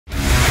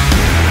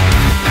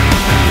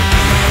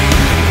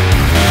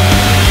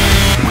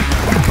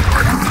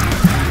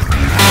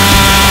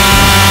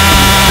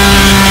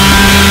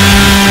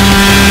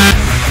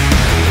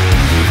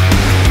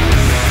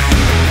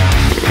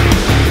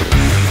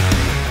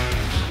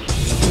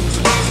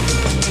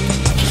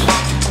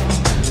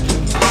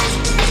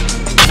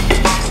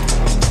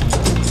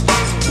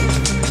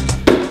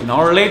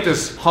our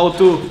latest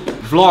how-to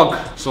vlog,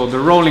 so the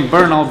rolling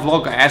burnout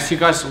vlog, I asked you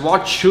guys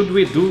what should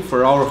we do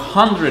for our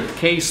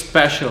 100k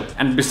special,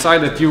 and beside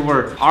that you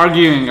were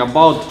arguing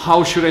about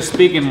how should I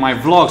speak in my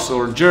vlogs,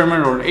 or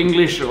German or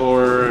English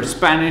or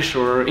Spanish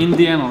or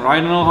Indian or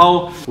I don't know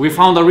how. We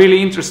found a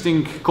really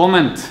interesting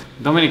comment.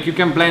 Dominic, you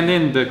can blend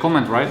in the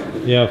comment, right?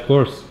 Yeah, of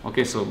course.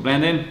 Okay, so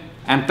blend in.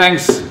 And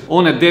thanks,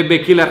 Ohne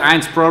DB Killer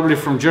 1, probably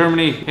from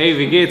Germany. Hey,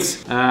 wie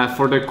geht's?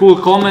 For the cool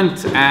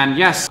comment. And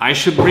yes, I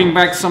should bring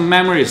back some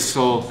memories.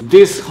 So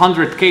this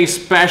 100k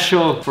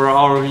special for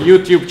our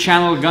YouTube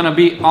channel gonna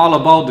be all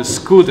about the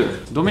scooter.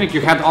 Dominic,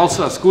 you had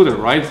also a scooter,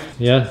 right?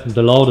 Yeah,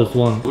 the loudest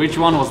one. Which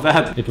one was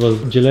that? It was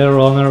Gilera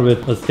Runner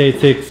with a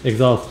State 6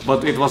 exhaust.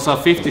 But it was a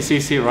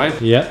 50cc, right?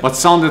 Yeah. But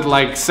sounded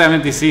like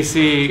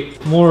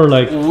 70cc. More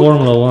like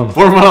Formula 1.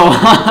 Formula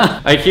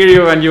 1. I hear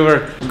you when you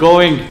were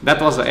going. That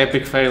was an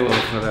epic fail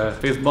of the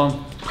fifth bump.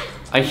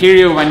 I hear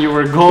you when you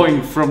were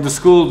going from the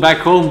school back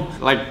home,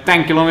 like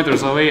 10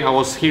 kilometers away. I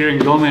was hearing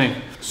Dominic.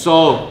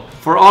 So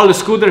for all the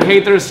scooter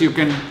haters, you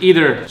can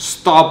either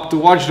stop to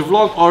watch the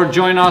vlog or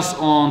join us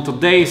on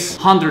today's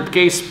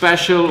 100k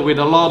special with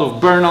a lot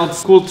of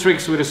burnouts, cool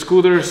tricks with the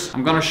scooters.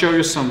 I'm gonna show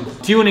you some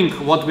tuning,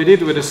 what we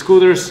did with the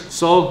scooters.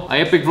 So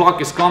an epic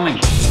vlog is coming.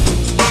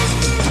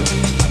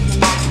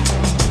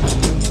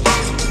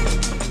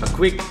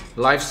 Quick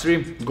live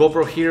stream,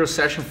 GoPro Hero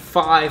Session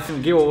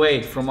 5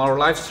 giveaway from our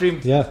live stream.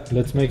 Yeah,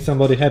 let's make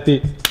somebody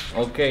happy.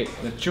 Okay,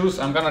 let's choose.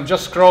 I'm gonna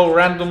just scroll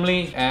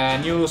randomly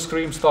and you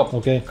scream stop.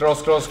 Okay.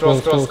 Cross.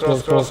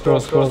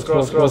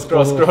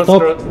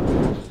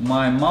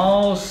 My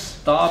mouse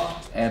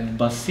stopped at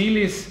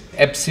Basilis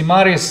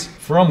Epsimaris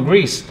from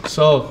Greece.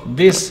 So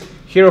this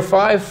Hero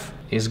 5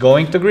 is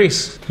going to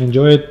Greece.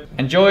 Enjoy it.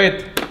 Enjoy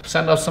it.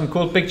 Send us some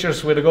cool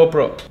pictures with the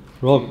GoPro.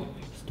 Rob,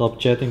 stop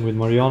chatting with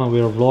Mariana, we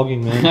are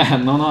vlogging,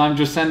 man. No, I'm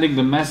just sending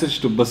the message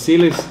to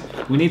Basilis.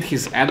 We need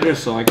his address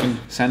so I can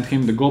send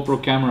him the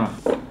GoPro camera.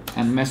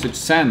 And message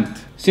sent.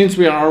 Since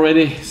we are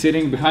already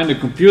sitting behind the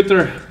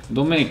computer,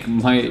 Dominic,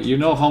 you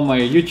know how my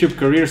YouTube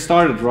career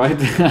started, right?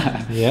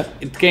 Yeah.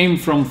 It came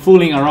from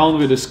fooling around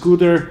with a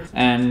scooter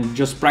and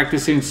just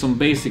practicing some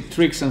basic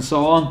tricks and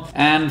so on,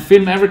 and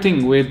film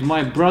everything with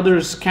my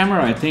brother's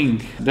camera. I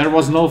think there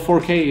was no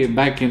 4K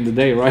back in the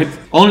day, right?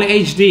 Only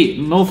HD,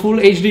 no full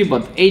HD,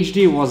 but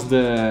HD was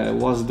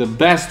the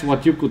best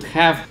what you could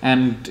have,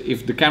 and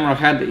if the camera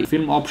had a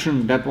film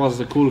option, that was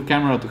the cool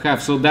camera to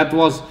have. So that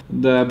was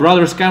the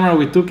brother's camera.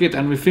 We took it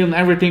and we filmed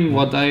everything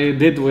what I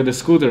did with the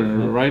scooter,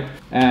 right?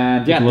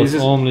 And yeah, it was this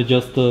is only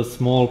just a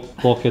small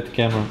pocket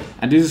camera.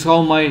 And this is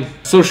how my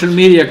social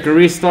media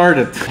career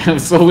started.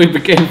 So we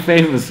became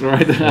famous,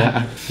 right?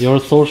 Yeah. Your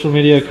social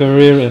media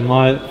career and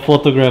my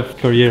photograph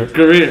career.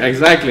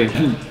 Exactly.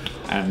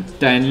 And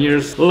 10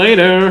 years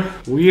later,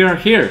 we are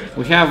here.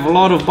 We have a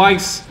lot of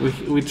bikes.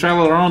 We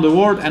travel around the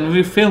world and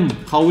we film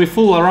how we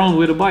fool around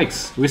with the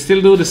bikes. We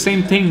still do the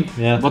same thing,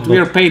 yeah, but we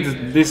are paid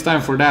this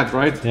time for that,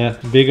 right? Yeah,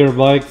 bigger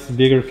bikes,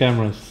 bigger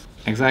cameras.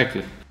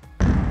 Exactly.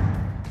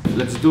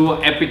 Let's do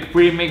an epic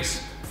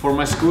premix for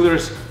my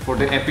scooters for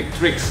the epic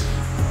tricks.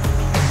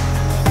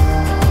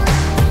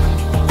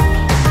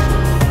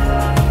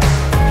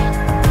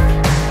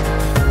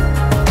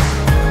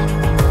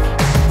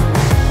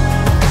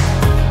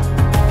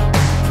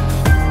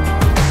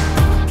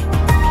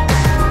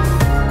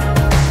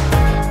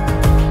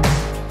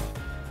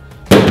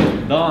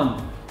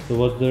 Done. So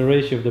what's the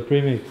ratio of the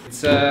premix?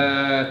 It's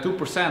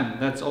 2%.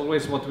 That's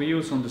always what we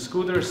use on the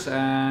scooters,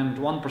 and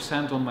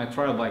 1% on my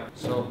trial bike.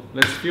 So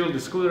let's fuel the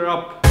scooter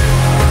up.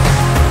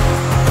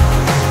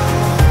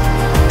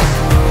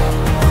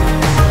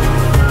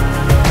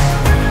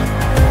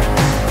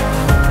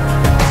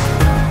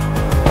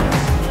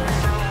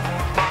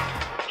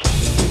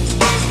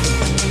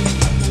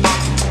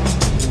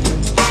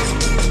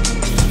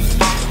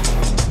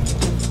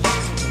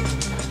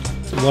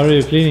 Why are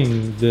you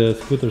cleaning the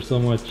scooter so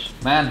much?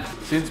 Man,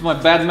 since my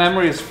bad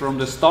memories from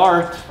the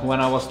start, when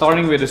I was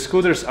starting with the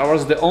scooters, I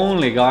was the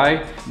only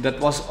guy that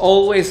was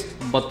always,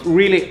 but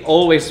really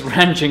always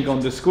wrenching on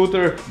the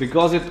scooter,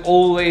 because it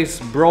always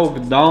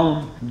broke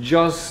down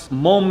just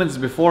moments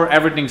before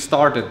everything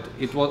started.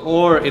 It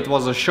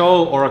was a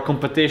show or a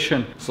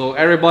competition. So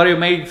everybody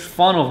made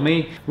fun of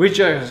me,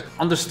 which I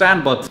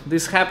understand, but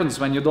this happens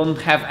when you don't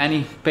have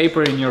any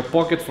paper in your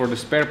pocket for the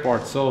spare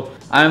parts. So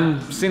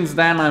since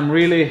then I'm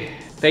really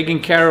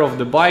taking care of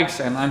the bikes,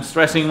 and I'm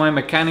stressing my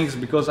mechanics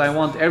because I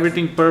want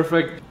everything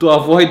perfect to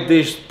avoid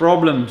these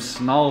problems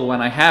now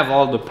when I have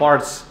all the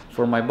parts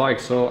for my bike.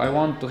 So I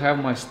want to have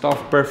my stuff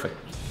perfect.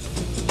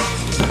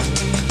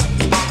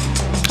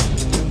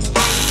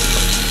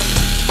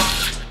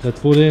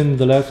 Let's put in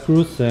the last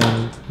screws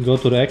and go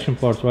to the action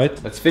part, right?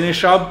 Let's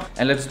finish up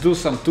and let's do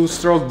some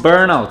two-stroke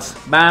burnouts.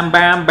 Bam,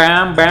 bam,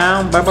 bam,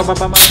 bam, bam, bam, bam,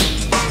 bam, bam.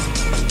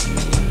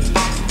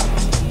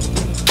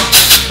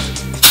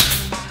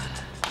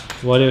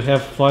 Why do you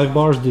have 5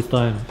 bars this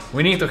time?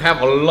 We need to have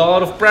a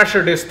lot of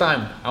pressure this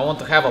time. I want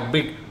to have a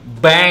big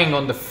bang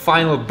on the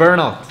final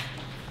burnout.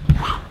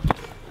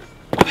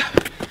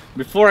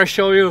 Before I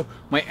show you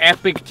my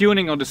epic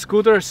tuning on the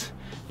scooters,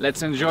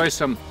 Let's enjoy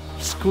some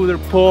scooter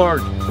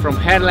port from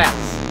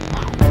Headlands.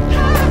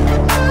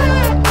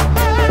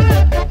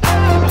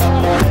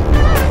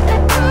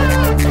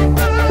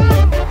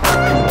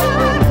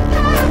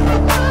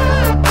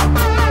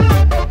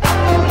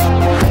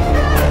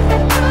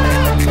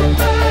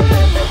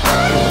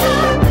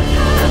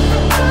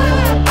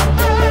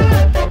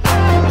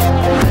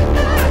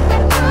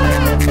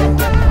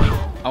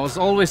 I was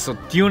always a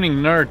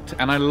tuning nerd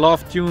and I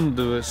love tuned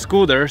the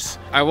scooters.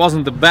 I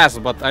wasn't the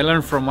best, but I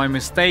learned from my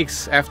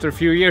mistakes after a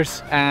few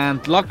years.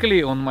 And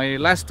luckily on my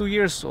last 2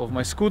 years of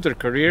my scooter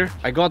career,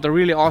 I got a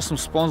really awesome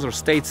sponsor,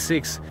 State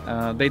 6.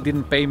 They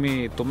didn't pay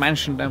me to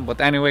mention them,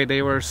 but anyway,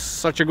 they were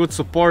such a good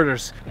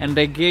supporters and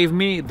they gave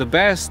me the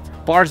best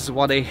parts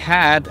what they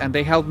had, and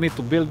they helped me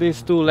to build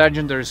these two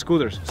legendary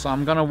scooters. So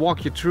I'm gonna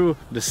walk you through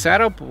the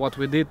setup, what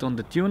we did on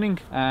the tuning.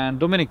 And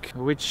Dominic,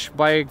 which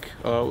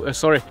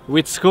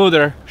which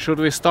scooter should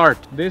we start?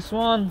 This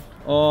one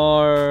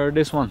or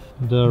this one?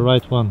 The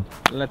right one.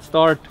 Let's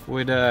start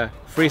with a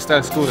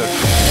freestyle scooter.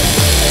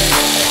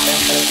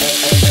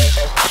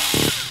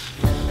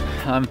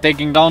 I'm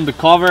taking down the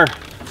cover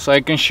so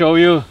I can show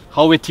you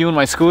how we tune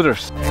my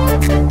scooters.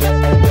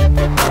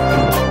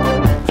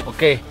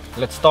 Okay,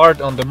 let's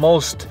start on the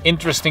most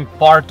interesting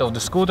part of the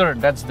scooter.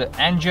 That's the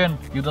engine.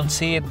 You don't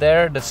see it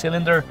there, the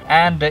cylinder,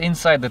 and the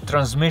inside, the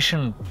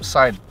transmission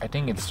side. I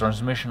think it's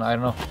transmission, I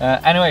don't know.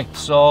 Anyway,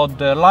 so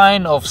the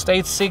line of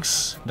State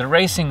 6, the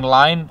racing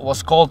line,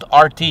 was called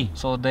RT.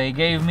 So they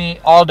gave me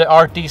all the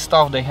RT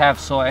stuff they have.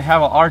 So I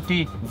have a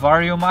RT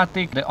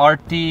Variomatic, the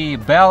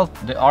RT belt,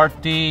 the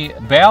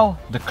RT bell,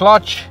 the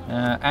clutch,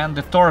 and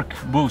the torque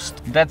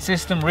boost. That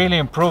system really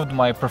improved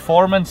my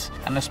performance,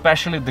 and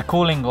especially the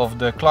cooling of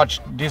the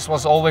clutch. This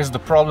was always the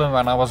problem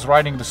when I was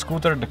riding the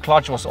scooter. The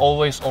clutch was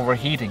always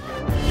overheating.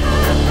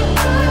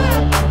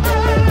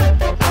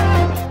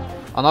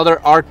 Another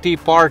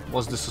RT part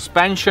was the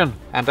suspension,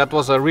 and that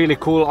was a really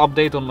cool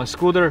update on my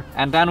scooter.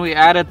 And then we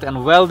added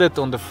and welded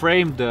on the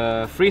frame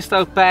the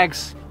freestyle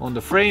pegs on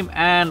the frame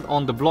and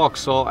on the block,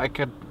 so I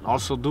can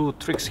also do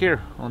tricks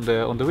here on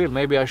the wheel.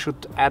 Maybe I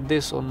should add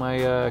this on my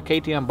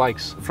KTM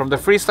bikes. From the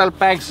freestyle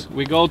pegs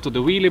we go to the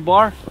wheelie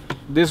bar.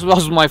 This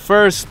was my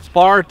first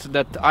part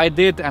that I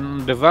did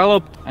and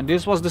developed, and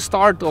this was the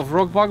start of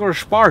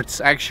RokON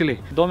parts actually.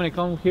 Dominic,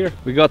 come here.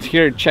 We got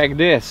here, check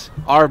this,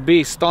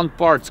 RB stunt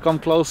parts, come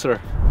closer.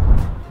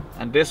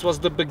 And this was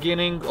the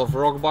beginning of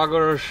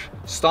RokON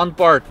stunt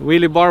part.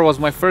 Wheelie bar was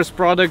my first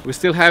product. We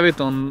still have it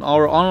on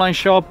our online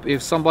shop.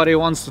 If somebody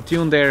wants to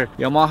tune their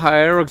Yamaha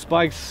Aerox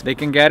bikes, they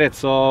can get it.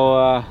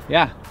 So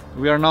yeah.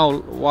 We are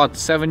now, what,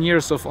 7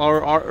 years of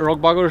our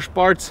RokON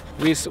parts.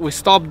 We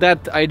stopped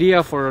that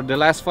idea for the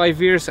last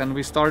 5 years and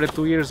we started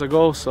 2 years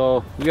ago,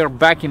 so we are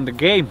back in the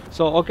game.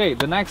 So okay,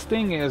 the next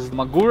thing is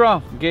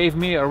Magura gave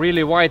me a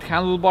really wide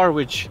handlebar,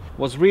 which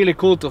was really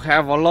cool to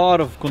have a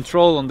lot of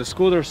control on the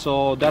scooter,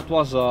 so that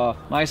was a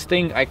nice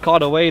thing. I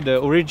cut away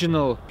the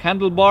original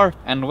handlebar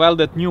and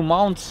welded new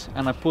mounts,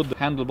 and I put the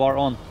handlebar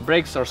on.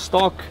 Brakes are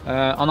stock.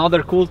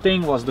 Another cool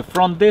thing was the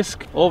front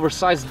disc,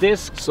 oversized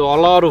disc, so a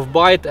lot of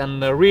bite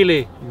and really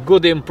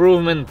good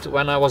improvement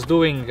when I was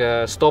doing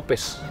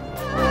stoppies.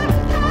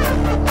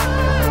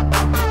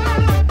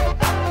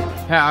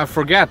 Yeah, I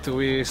forget,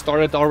 we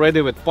started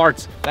already with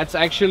parts. That's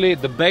actually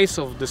the base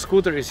of the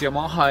scooter is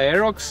Yamaha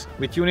Aerox.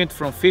 We tune it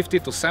from 50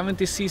 to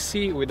 70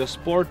 cc with a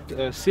sport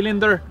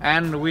cylinder,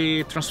 and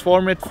we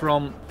transform it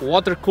from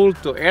water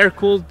cooled to air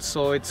cooled,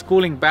 so it's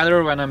cooling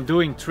better when I'm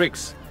doing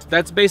tricks.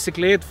 That's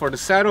basically it for the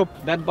setup.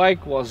 That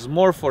bike was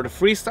more for the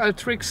freestyle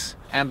tricks.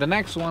 And the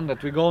next one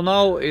that we go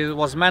now, it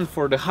was meant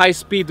for the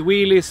high-speed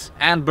wheelies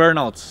and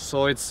burnouts.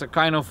 So it's a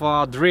kind of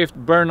a drift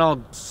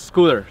burnout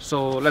scooter.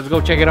 So let's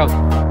go check it out.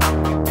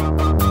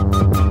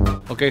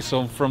 Okay,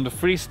 so from the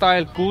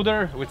freestyle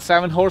scooter with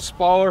 7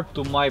 horsepower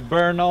to my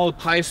burnout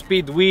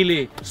high-speed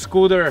wheelie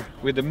scooter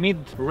with a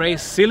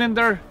mid-race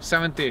cylinder,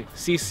 70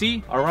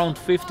 cc, around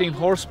 15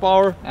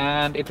 horsepower,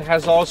 and it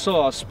has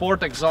also a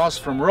sport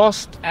exhaust from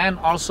Rust and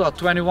also a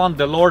 21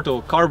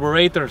 Delorto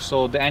carburetor,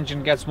 so the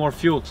engine gets more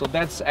fuel. So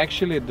that's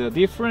actually the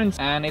difference,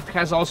 and it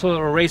has also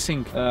a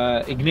racing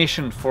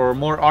ignition for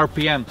more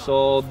RPM.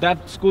 So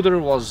that scooter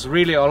was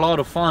really a lot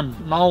of fun.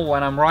 Now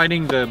when I'm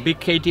riding the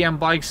big KTM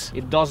bikes,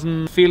 it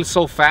doesn't feel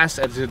so fast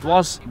as it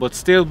was, but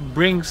still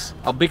brings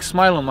a big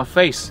smile on my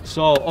face.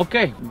 So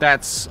okay,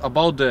 that's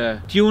about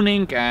the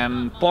tuning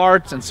and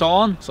parts and so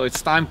on. So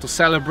it's time to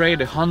celebrate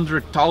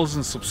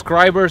 100,000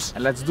 subscribers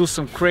and let's do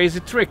some crazy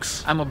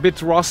tricks. I'm a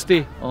bit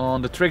rusty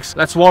on the tricks.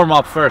 Let's warm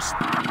up first.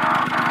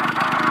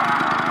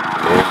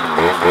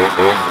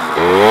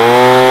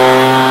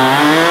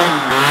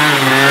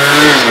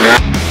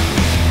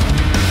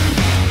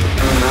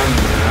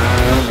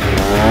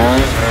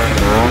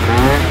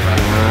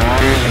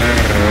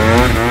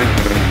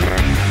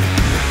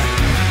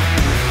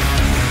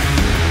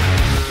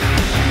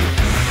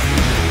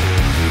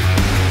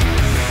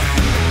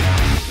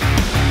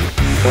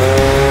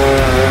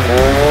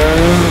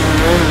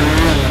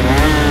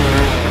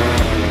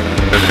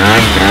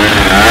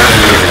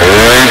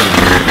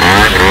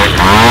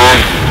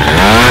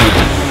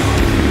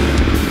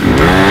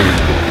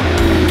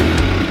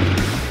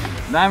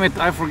 Damn it,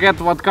 I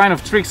forget what kind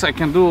of tricks I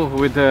can do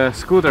with the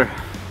scooter.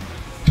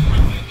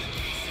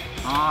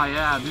 Oh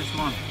yeah, this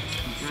one.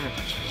 Okay.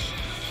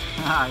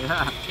 Ah,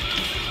 yeah.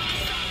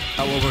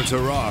 Now over to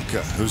Rock,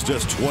 who's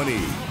just 20.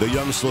 The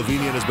young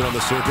Slovenian has been on the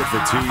circuit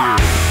for 2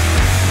 years.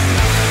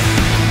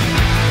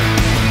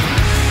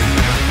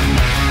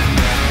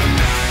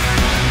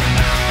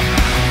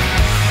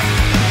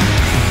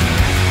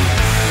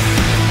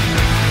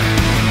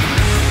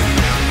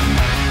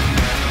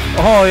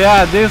 Oh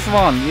yeah, this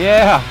one,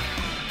 yeah.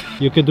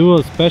 You could do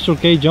a special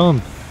K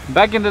jump.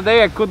 Back in the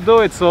day I could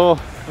do it, so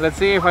let's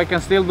see if I can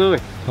still do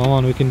it. Come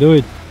on, we can do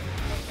it.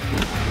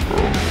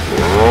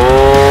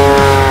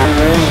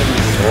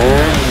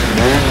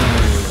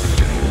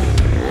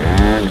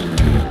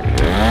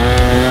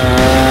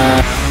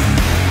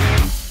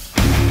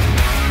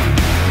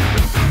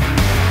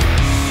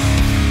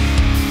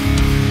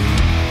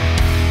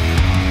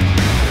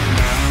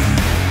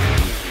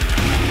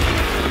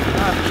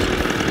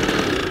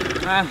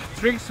 Man,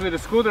 tricks with a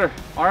scooter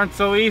aren't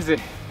so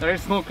easy. There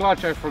is no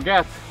clutch. I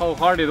forget how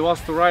hard it was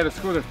to ride a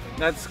scooter.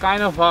 That's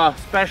kind of a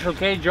special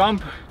K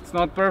jump. It's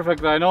not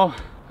perfect, I know.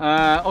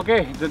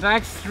 Okay, the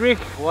next trick,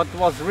 what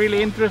was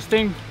really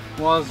interesting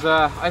was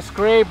I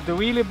scraped the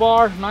wheelie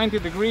bar 90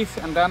 degrees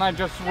and then I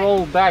just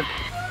roll back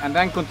and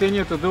then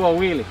continue to do a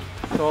wheelie.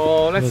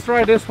 So let's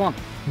try this one.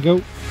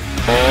 Go.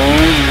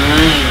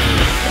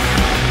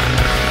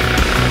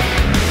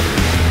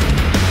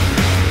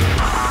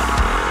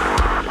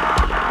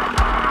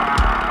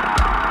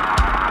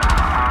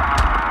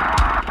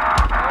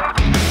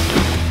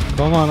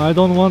 Come on, I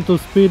don't want to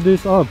speed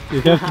this up.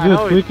 You have to do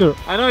it quicker.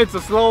 I know it's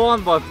a slow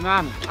one, but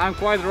man, I'm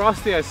quite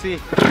rusty, I see.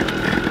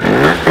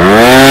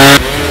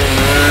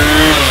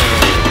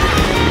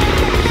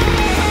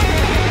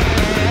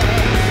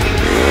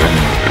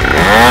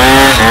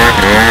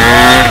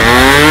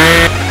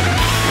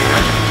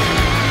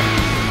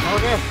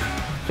 Okay,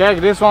 check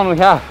this one we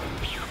have.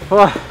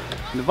 Oh,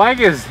 the bike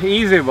is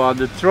easy, but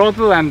the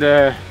throttle and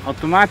the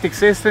automatic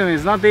system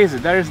is not easy.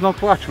 There is no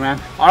clutch, man.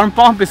 Arm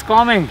pump is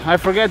coming. I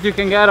forget you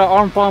can get an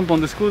arm pump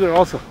on the scooter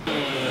also.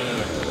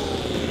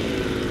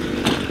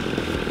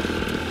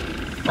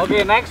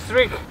 Okay, next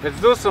trick.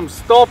 Let's do some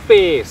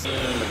stoppies.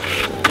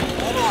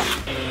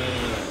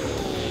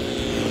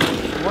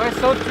 Why it's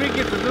so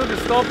tricky to do the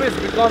stoppies?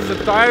 Because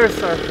the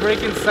tires are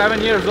freaking 7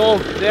 years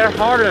old. They're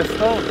hard as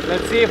stone.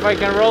 Let's see if I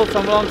can roll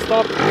some long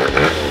stop.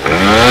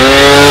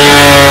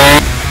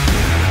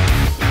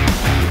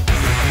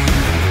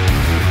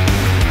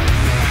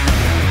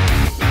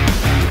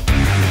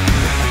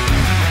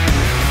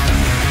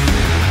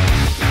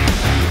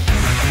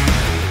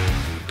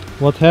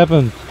 What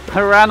happened?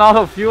 I ran out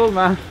of fuel,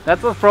 man.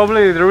 That was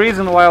probably the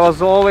reason why I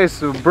was always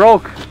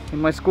broke in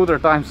my scooter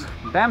times.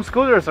 Damn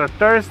scooters are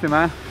thirsty,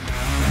 man.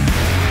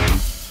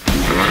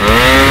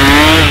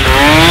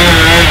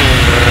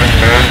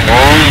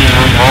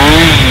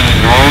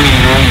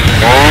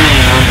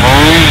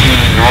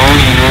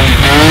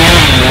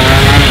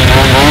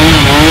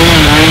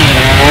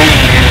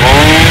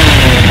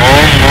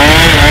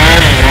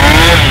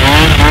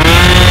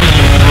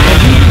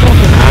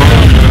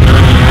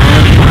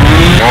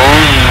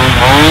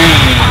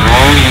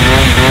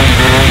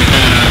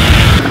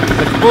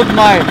 Put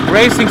my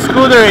racing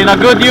scooter in a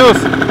good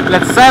use.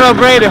 Let's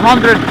celebrate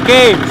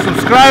 100k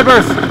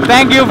subscribers.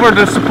 Thank you for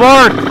the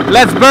support.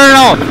 Let's burn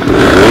out.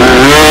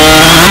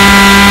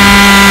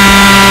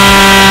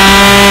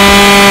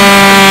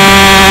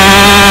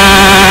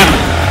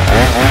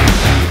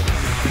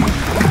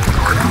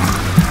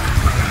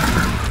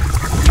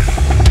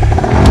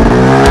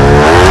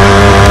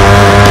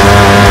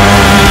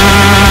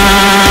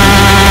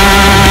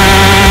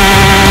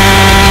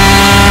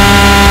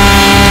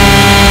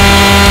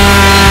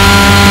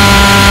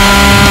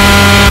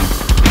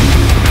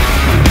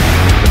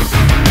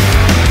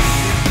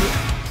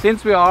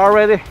 Since we are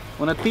already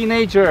on a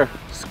teenager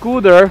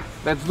scooter,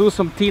 let's do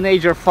some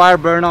teenager fire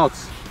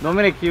burnouts.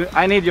 Dominic,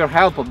 I need your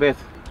help a bit.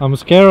 I'm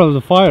scared of the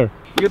fire.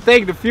 You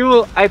take the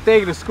fuel, I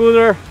take the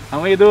scooter,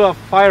 and we do a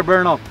fire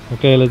burnout.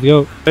 Okay, let's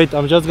go. Wait,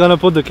 I'm just gonna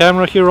put the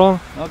camera here on.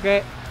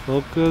 Okay.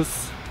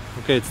 Focus.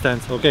 Okay, it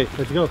stands. Okay,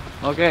 let's go.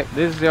 Okay,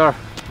 this is your...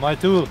 My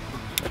tool.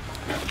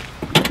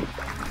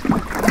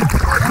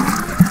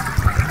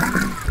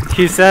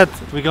 He said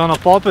we're gonna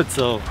pop it,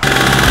 so...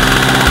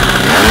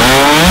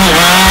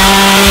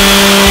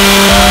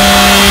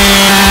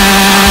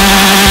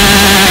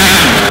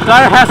 The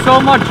tire has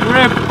so much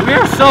grip.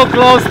 We're so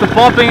close to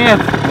popping it.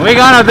 We're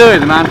gonna do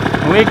it, man.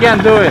 We can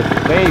do it,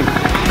 babe.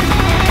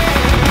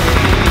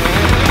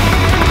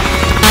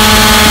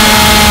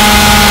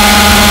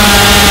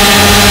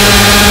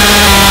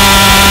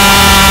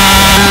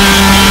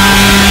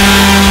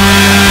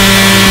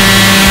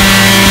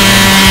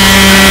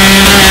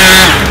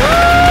 Yeah.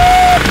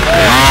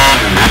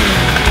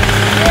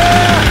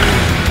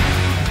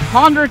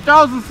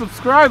 100,000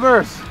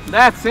 subscribers.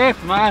 That's it,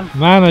 man.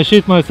 Man, I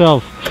shit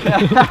myself.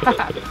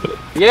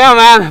 Yeah,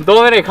 man.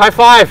 Dominic, high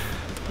five.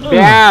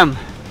 Bam.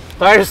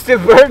 Tire is still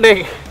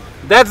burning.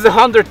 That's the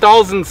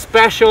 100,000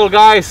 special,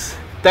 guys.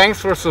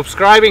 Thanks for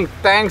subscribing.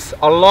 Thanks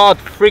a lot,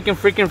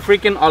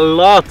 freaking a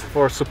lot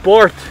for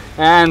support.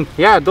 And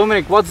yeah,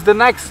 Dominic, what's the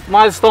next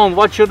milestone?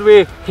 What should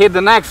we hit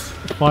the next?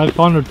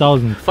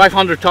 500,000.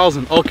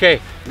 500,000. Okay,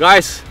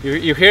 guys,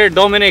 you hear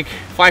Dominic?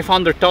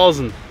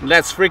 500,000.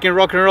 Let's freaking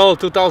rock and roll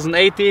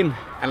 2018,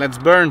 and let's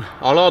burn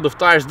a lot of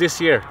tires this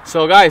year.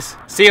 So guys,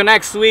 see you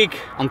next week.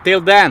 Until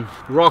then,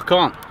 rock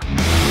on.